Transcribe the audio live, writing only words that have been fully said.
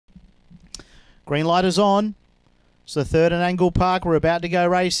Green light is on. It's the third at Angle-Park. We're about to go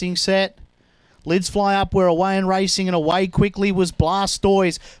racing set. Lids fly up. We're away and racing, and away quickly was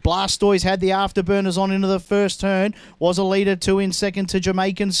Blastoise. Blastoise had the afterburners on into the first turn. Was a leader, 2 in second to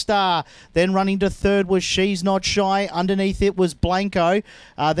Jamaican Star. Then running to third was She's Not Shy. Underneath it was Blanco.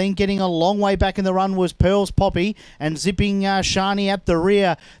 Then getting a long way back in the run was Pearl's Poppy, and zipping Shani at the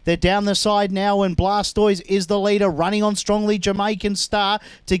rear. They're down the side now, and Blastoise is the leader. Running on strongly, Jamaican Star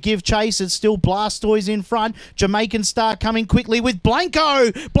to give chase. It's still Blastoise in front. Jamaican Star coming quickly with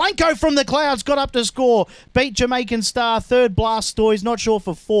Blanco. Blanco from the clouds got up to score. Beat Jamaican Star. Third, Blastoise. Not sure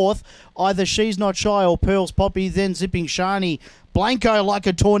for fourth. Either She's Not Shy or Pearl's Poppy. Then zipping Shani. Blanco like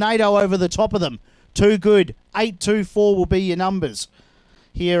a tornado over the top of them. Too good. 8-2-4 will be your numbers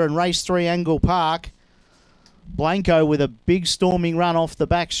here in race 3 Angle-Park. Blanco with a big storming run off the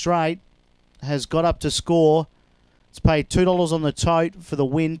back straight has got up to score. It's paid $2 on the tote for the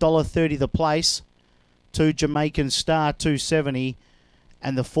win, $1.30 the place. 2 Jamaican Star, $2.70.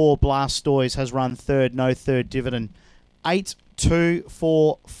 And the 4 Blastoise has run third, no third dividend. 8, 2,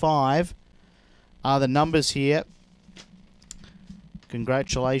 4, 5 are the numbers here.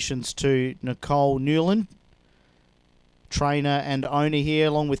 Congratulations to Nicole Newland, trainer and owner here,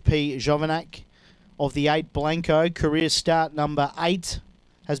 along with P. Jovanak of the 8 Blanco. Career start number 8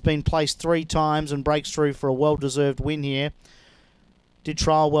 has been placed 3 times and breaks through for a well-deserved win here. Did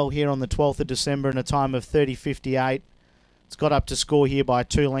trial well here on the 12th of December in a time of 30.58. It's got up to score here by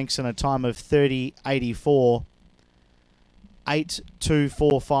 2 lengths in a time of 30.84. 8, 2,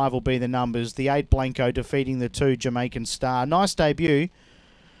 4, 5 will be the numbers. The 8 Blanco defeating the 2 Jamaican Star. Nice debut.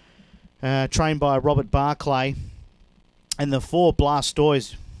 Trained by Robert Barclay. And the 4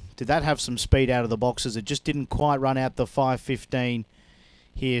 Blastoise, did that have some speed out of the boxes? It just didn't quite run out the 5.15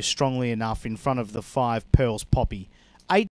 here strongly enough in front of the 5 Pearl's Poppy.